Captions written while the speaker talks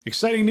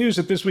Exciting news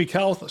at This Week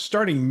Health.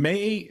 Starting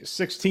May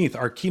 16th,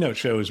 our keynote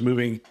show is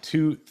moving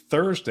to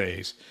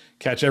Thursdays.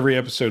 Catch every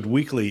episode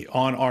weekly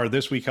on our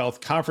This Week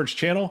Health conference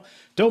channel.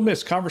 Don't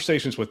miss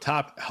conversations with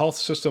top health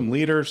system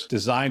leaders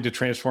designed to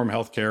transform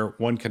healthcare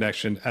one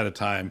connection at a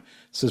time.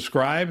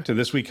 Subscribe to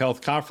This Week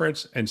Health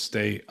conference and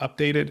stay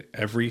updated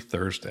every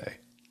Thursday.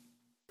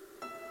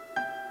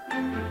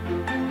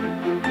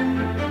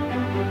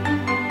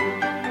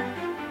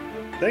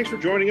 Thanks for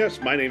joining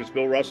us. My name is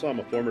Bill Russell. I'm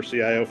a former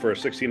CIO for a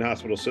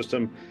 16-hospital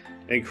system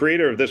and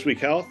creator of This Week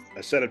Health,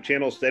 a set of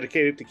channels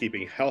dedicated to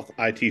keeping health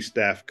IT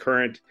staff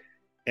current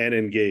and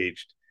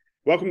engaged.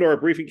 Welcome to our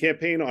briefing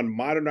campaign on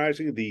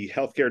modernizing the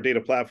healthcare data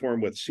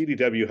platform with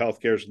CDW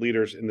Healthcare's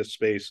leaders in this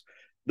space,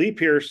 Lee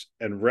Pierce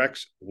and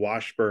Rex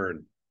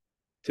Washburn.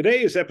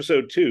 Today is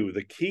episode 2,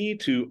 the key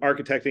to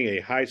architecting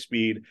a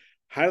high-speed,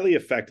 highly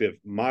effective,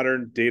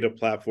 modern data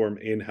platform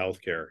in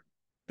healthcare.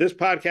 This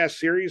podcast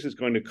series is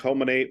going to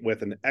culminate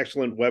with an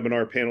excellent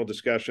webinar panel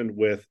discussion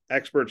with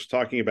experts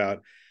talking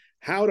about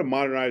how to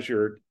modernize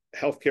your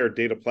healthcare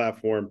data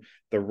platform,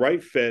 the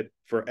right fit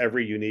for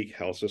every unique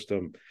health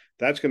system.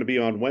 That's going to be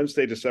on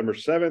Wednesday, December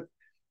 7th.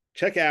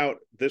 Check out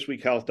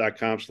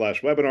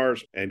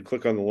thisweekhealth.com/webinars and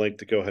click on the link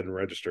to go ahead and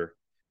register.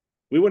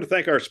 We want to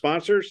thank our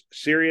sponsors,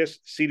 Sirius,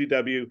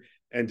 CDW,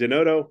 and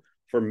Denodo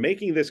for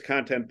making this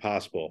content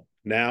possible.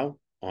 Now,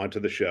 on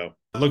to the show.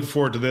 Looking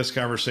forward to this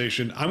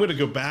conversation. I'm going to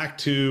go back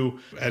to,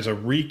 as a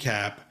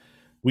recap,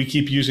 we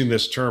keep using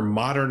this term,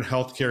 modern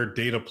healthcare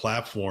data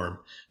platform.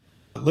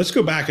 Let's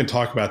go back and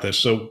talk about this.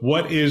 So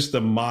what is the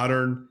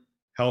modern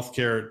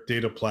healthcare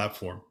data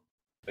platform?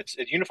 It's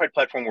a unified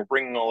platform. We're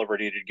bringing all of our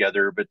data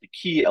together, but the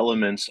key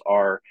elements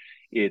are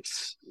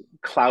it's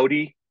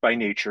cloudy by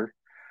nature,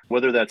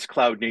 whether that's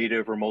cloud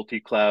native or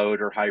multi-cloud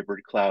or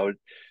hybrid cloud,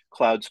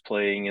 clouds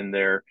playing in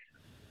there.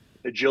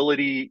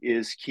 Agility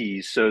is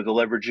key. So the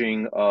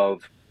leveraging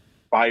of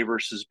buy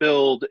versus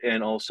build,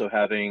 and also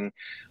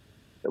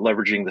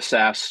leveraging the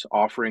SaaS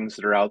offerings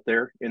that are out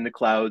there in the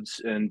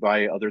clouds and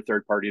by other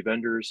third-party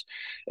vendors.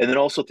 And then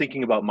also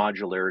thinking about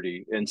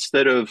modularity.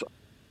 Instead of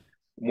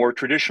more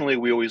traditionally,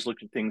 we always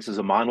looked at things as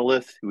a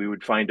monolith. We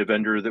would find a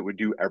vendor that would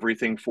do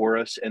everything for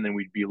us, and then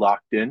we'd be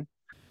locked in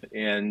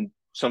and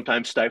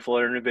sometimes stifle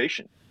our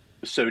innovation.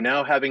 So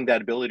now having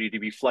that ability to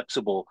be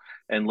flexible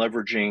and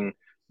leveraging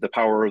the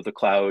power of the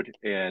cloud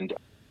and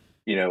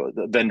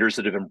the vendors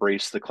that have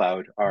embraced the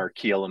cloud are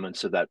key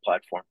elements of that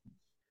platform.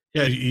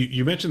 Yeah,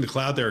 you mentioned the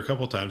cloud there a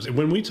couple of times. And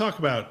when we talk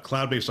about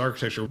cloud-based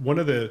architecture, one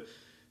of the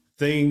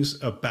things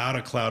about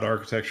a cloud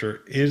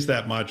architecture is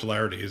that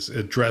modularity. It's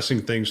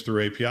addressing things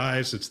through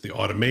APIs. It's the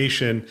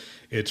automation.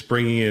 It's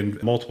bringing in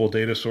multiple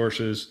data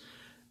sources.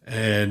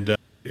 And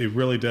it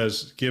really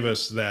does give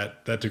us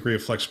that degree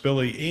of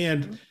flexibility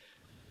and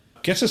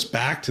gets us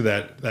back to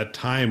that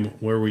time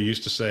where we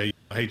used to say,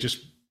 hey,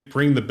 just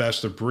bring the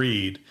best of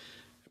breed.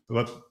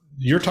 But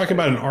you're talking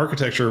about an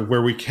architecture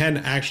where we can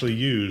actually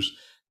use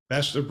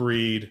best of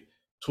breed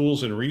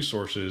tools and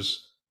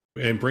resources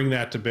and bring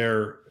that to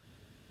bear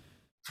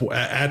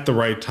at the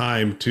right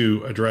time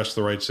to address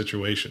the right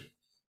situation.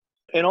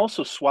 And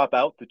also swap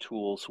out the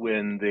tools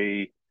when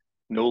they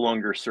no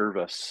longer serve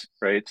us,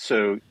 right?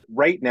 So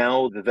right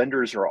now, the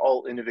vendors are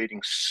all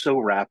innovating so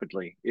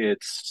rapidly.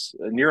 It's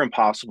near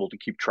impossible to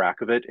keep track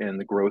of it and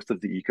the growth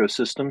of the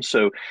ecosystem.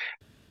 So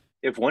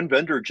if one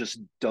vendor just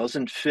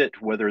doesn't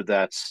fit, whether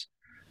that's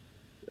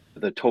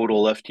the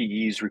total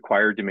FTEs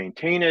required to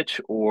maintain it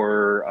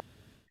or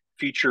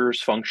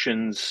features,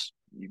 functions,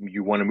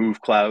 you want to move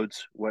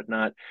clouds,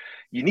 whatnot,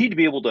 you need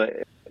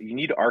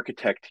to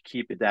architect to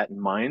keep that in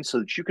mind so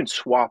that you can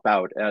swap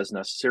out as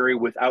necessary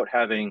without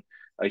having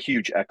a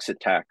huge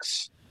exit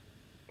tax.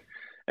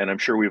 And I'm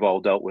sure we've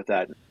all dealt with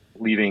that,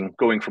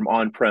 going from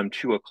on-prem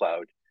to a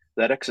cloud.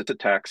 That exit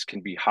tax can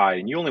be high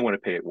and you only want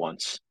to pay it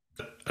once.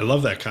 I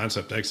love that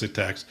concept, exit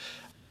tax.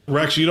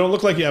 Rex, you don't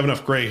look like you have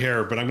enough gray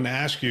hair, but I'm going to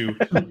ask you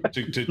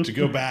to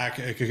go back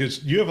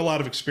because you have a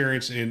lot of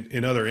experience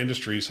in other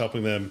industries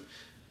helping them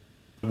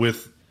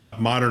with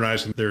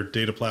modernizing their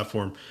data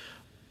platform.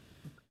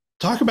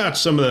 Talk about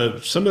some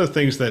of the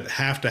things that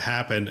have to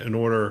happen in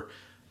order,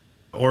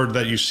 or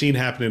that you've seen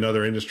happen in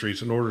other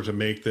industries in order to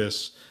make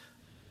this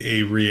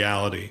a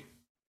reality.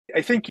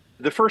 I think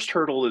the first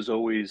hurdle is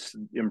always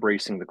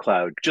embracing the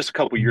cloud. Just a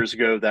couple of years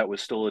ago, that was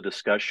still a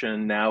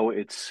discussion. Now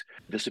it's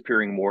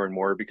disappearing more and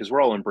more because we're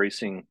all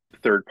embracing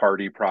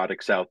third-party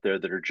products out there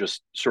that are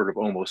just sort of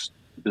almost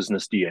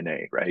business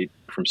DNA, right?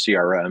 From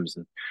CRMs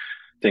and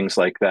things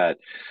like that.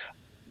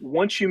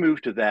 Once you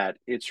move to that,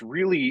 it's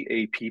really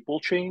a people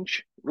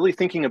change, really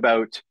thinking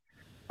about,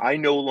 I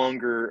no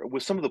longer,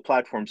 with some of the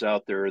platforms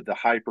out there, the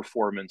high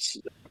performance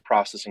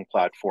processing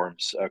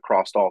platforms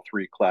across all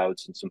three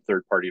clouds and some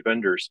third-party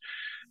vendors,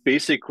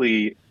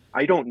 basically,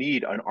 I don't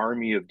need an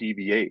army of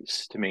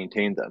DBAs to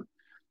maintain them.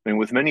 I mean,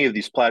 with many of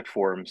these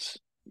platforms,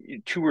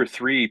 2 or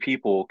 3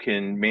 people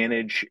can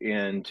manage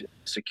and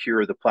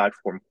secure the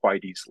platform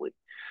quite easily.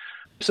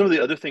 Some of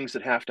the other things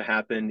that have to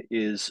happen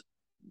is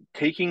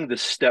taking the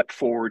step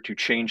forward to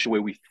change the way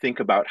we think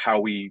about how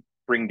we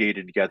bring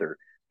data together.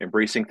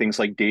 embracing things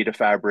like data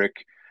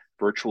fabric,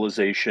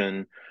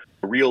 virtualization,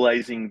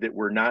 realizing that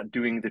we're not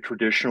doing the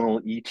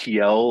traditional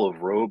ETL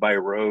of row by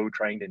row,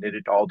 trying to knit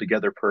it all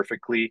together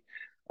perfectly.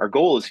 Our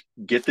goal is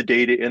get the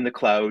data in the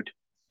cloud,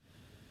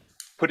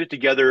 put it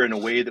together in a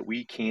way that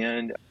we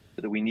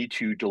need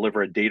to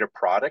deliver a data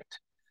product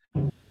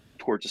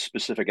towards a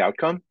specific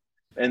outcome,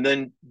 and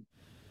then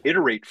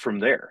iterate from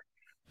there.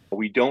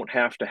 We don't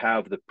have to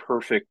have the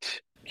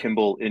perfect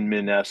Kimball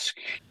Inman-esque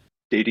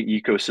data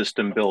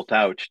ecosystem built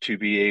out to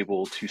be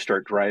able to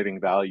start driving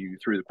value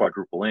through the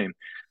quadruple aim.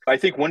 I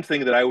think one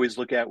thing that I always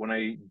look at when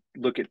I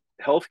look at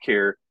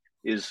healthcare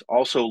is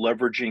also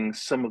leveraging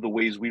some of the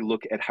ways we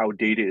look at how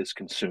data is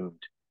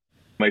consumed.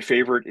 My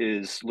favorite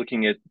is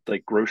looking at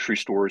like grocery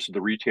stores,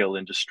 the retail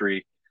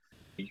industry.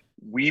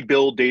 We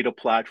build data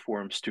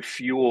platforms to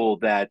fuel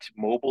that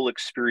mobile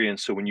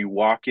experience. So when you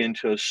walk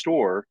into a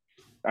store,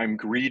 I'm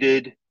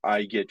greeted,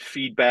 I get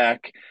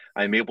feedback,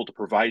 I'm able to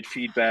provide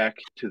feedback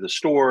to the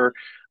store.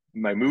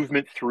 My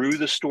movement through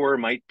the store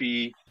might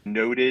be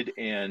noted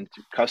and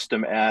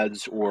custom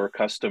ads or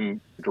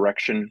custom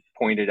direction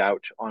pointed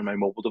out on my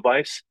mobile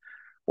device,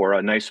 or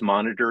a nice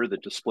monitor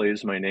that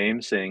displays my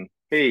name saying,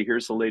 hey,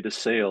 here's the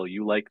latest sale,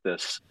 you like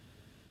this.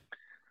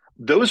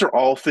 Those are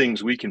all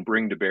things we can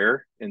bring to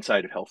bear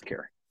inside of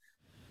healthcare.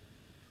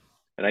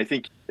 And I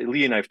think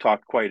Lee and I have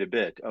talked quite a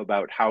bit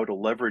about how to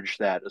leverage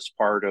that as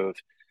part of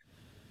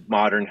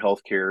modern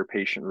healthcare,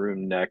 patient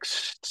room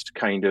next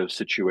kind of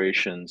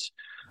situations.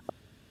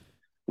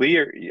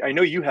 Lee, I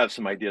know you have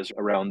some ideas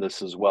around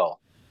this as well,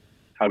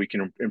 how we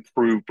can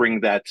improve,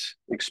 bring that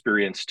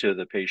experience to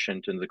the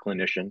patient and the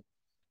clinician.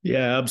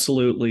 Yeah,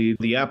 absolutely.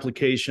 The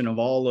application of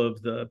all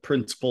of the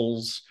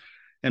principles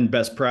and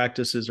best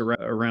practices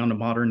around a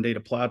modern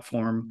data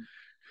platform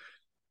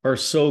are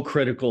so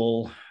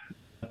critical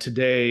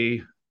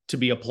today to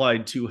be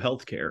applied to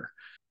healthcare.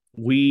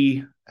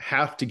 We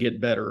have to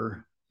get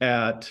better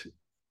at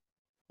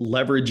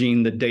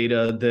leveraging the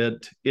data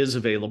that is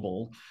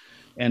available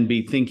and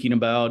be thinking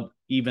about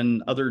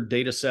even other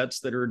data sets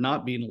that are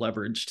not being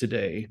leveraged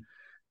today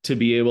to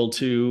be able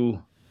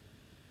to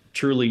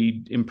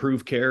truly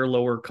improve care,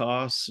 lower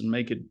costs, and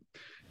make it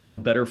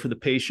better for the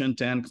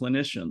patient and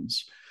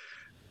clinicians.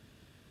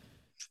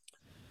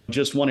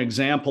 Just one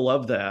example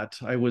of that,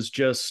 I was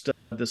just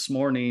this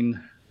morning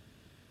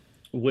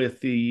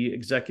with the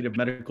executive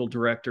medical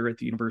director at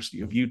the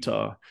University of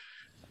Utah,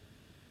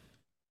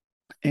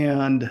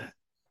 and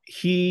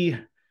he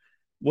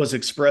was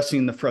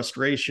expressing the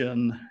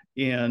frustration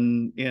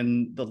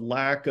in the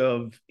lack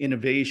of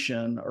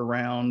innovation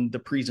around the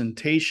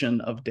presentation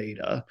of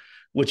data,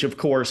 which of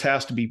course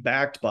has to be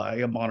backed by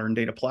a modern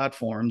data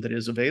platform that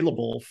is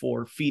available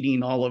for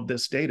feeding all of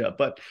this data.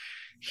 But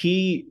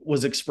he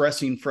was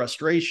expressing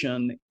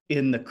frustration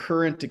in the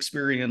current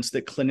experience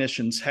that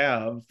clinicians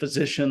have,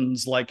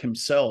 physicians like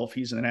himself,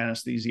 he's an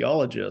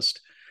anesthesiologist,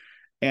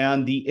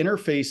 and the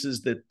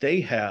interfaces that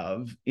they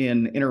have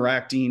in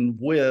interacting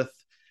with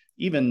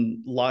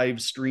even live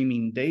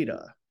streaming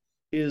data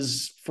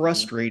is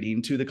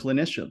frustrating to the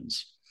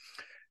clinicians.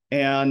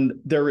 And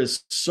there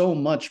is so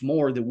much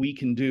more that we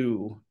can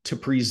do to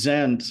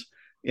present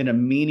in a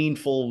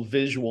meaningful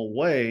visual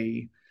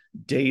way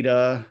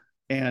data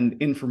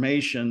and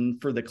information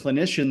for the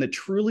clinician that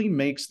truly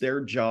makes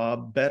their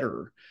job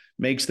better,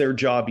 makes their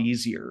job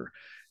easier,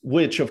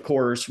 which of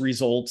course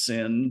results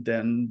in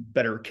then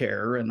better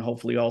care and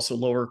hopefully also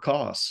lower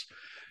costs.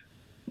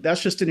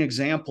 That's just an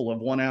example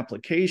of one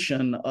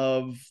application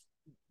of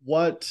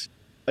what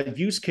a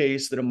use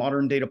case that a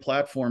modern data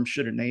platform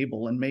should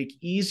enable and make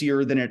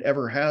easier than it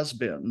ever has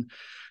been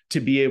to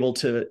be able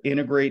to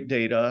integrate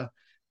data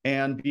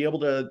and be able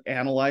to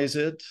analyze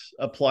it,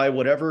 apply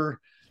whatever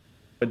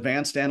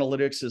advanced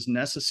analytics is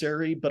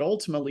necessary. But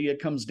ultimately,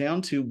 it comes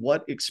down to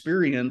what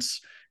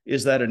experience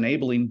is that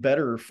enabling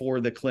better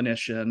for the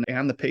clinician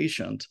and the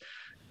patient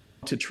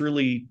to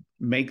truly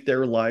make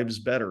their lives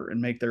better and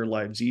make their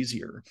lives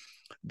easier.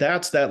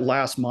 That's that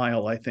last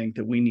mile, I think,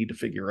 that we need to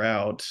figure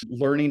out.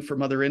 Learning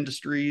from other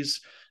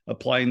industries,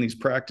 applying these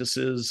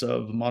practices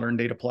of modern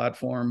data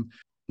platform,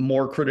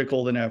 more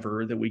critical than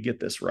ever that we get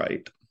this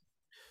right.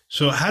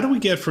 So how do we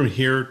get from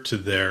here to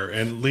there?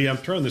 And Lee, I'm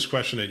throwing this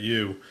question at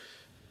you.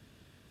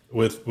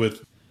 With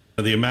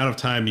the amount of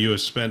time you have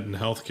spent in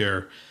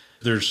healthcare,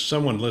 there's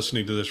someone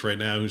listening to this right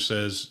now who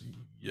says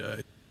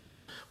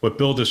what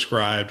Bill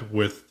described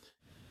with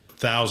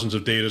thousands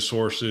of data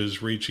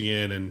sources reaching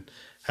in and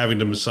having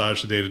to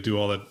massage the data, do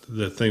all that,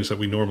 the things that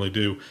we normally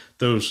do,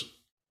 those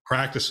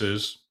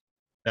practices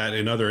that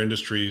in other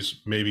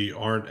industries maybe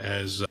aren't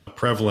as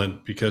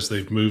prevalent because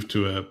they've moved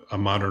to a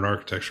modern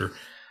architecture.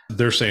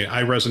 They're saying,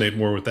 I resonate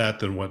more with that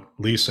than what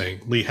Lee's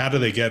saying. Lee, how do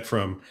they get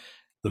from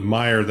the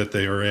mire that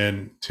they are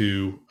in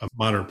to a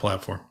modern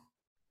platform?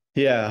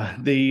 Yeah,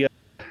 the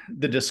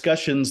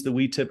discussions that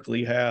we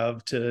typically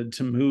have to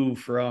move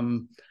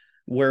from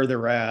where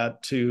they're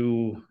at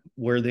to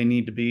where they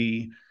need to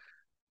be,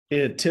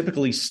 it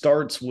typically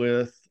starts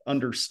with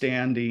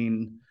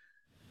understanding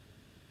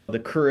the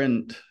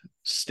current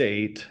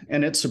state,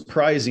 and it's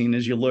surprising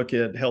as you look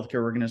at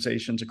healthcare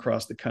organizations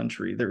across the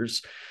country.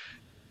 There's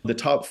the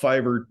top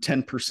 5 or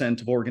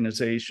 10% of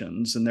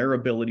organizations and their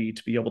ability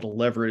to be able to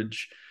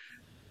leverage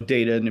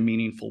data in a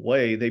meaningful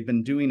way. They've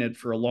been doing it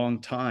for a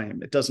long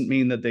time. It doesn't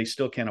mean that they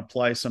still can't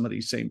apply some of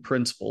these same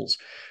principles,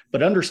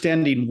 but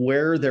understanding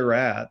where they're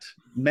at,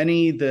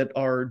 many that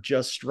are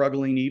just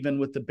struggling even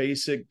with the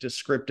basic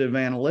descriptive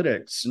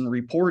analytics and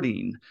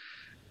reporting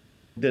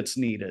that's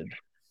needed.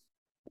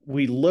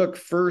 We look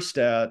first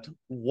at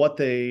what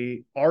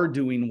they are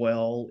doing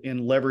well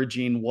in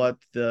leveraging what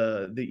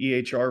the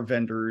EHR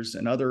vendors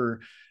and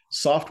other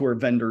software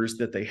vendors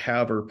that they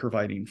have are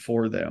providing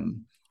for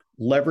them.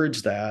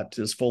 Leverage that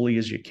as fully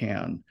as you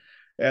can.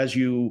 As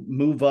you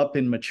move up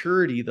in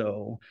maturity,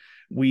 though,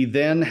 we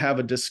then have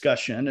a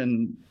discussion,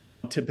 and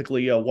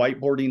typically a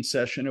whiteboarding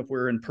session if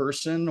we're in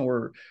person,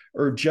 or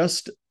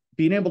just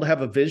being able to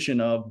have a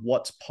vision of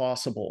what's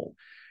possible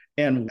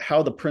and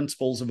how the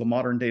principles of a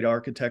modern data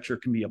architecture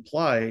can be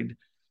applied.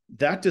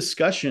 That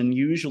discussion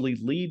usually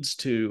leads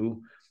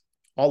to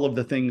all of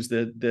the things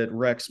that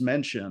Rex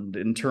mentioned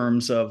in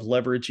terms of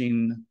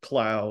leveraging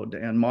cloud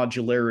and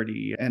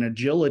modularity and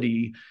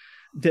agility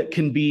that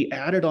can be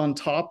added on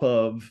top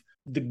of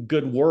the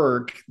good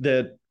work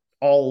that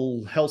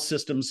all health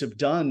systems have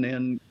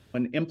done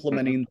when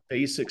implementing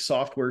basic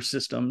software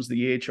systems,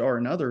 the EHR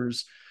and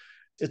others.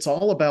 It's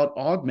all about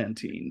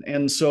augmenting.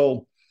 And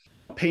so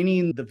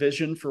painting the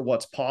vision for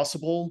what's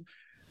possible,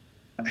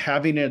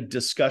 having a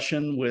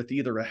discussion with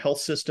either a health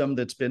system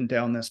that's been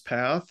down this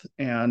path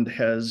and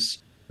has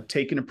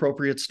taken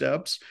appropriate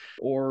steps,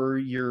 or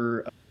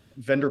your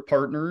vendor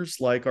partners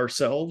like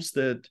ourselves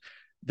that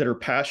are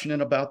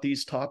passionate about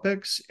these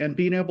topics, and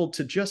being able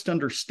to just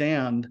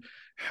understand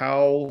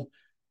how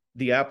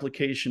the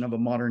application of a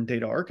modern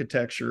data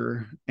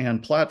architecture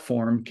and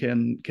platform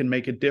can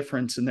make a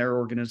difference in their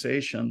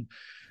organization.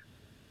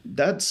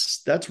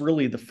 That's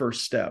really the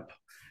first step,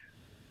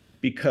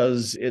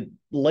 because it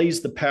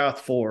lays the path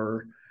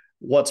for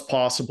what's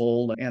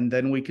possible, and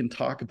then we can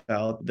talk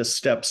about the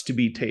steps to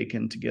be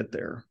taken to get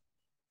there.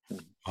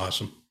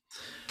 Awesome.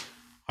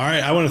 All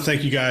right. I want to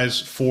thank you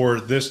guys for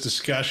this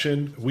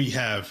discussion. We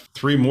have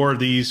 3 more of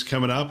these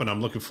coming up, and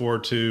I'm looking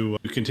forward to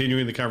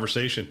continuing the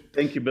conversation.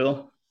 Thank you,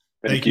 Bill.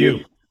 Thank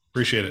you.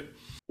 Appreciate it.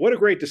 What a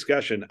great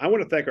discussion. I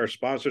want to thank our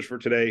sponsors for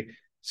today,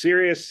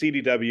 Sirius,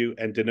 CDW,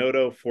 and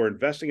Denodo, for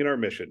investing in our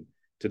mission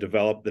to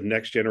develop the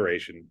next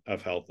generation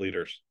of health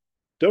leaders.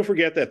 Don't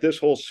forget that this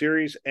whole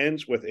series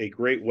ends with a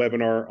great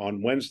webinar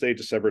on Wednesday,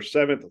 December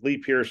 7th. Lee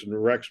Pierce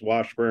and Rex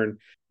Washburn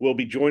will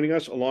be joining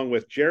us, along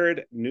with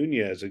Jared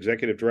Nunez,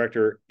 Executive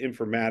Director,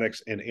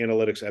 Informatics and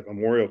Analytics at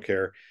Memorial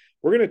Care.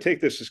 We're going to take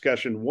this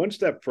discussion one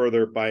step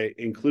further by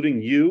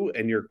including you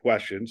and your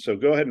questions. So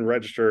go ahead and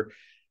register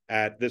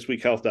at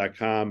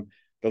thisweekhealth.com.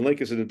 The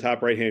link is in the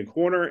top right-hand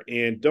corner.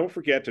 And don't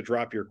forget to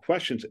drop your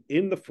questions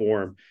in the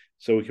form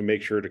so we can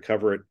make sure to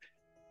cover it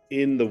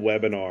in the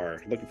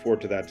webinar. Looking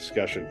forward to that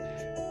discussion.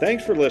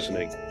 Thanks for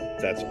listening.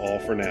 That's all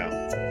for now.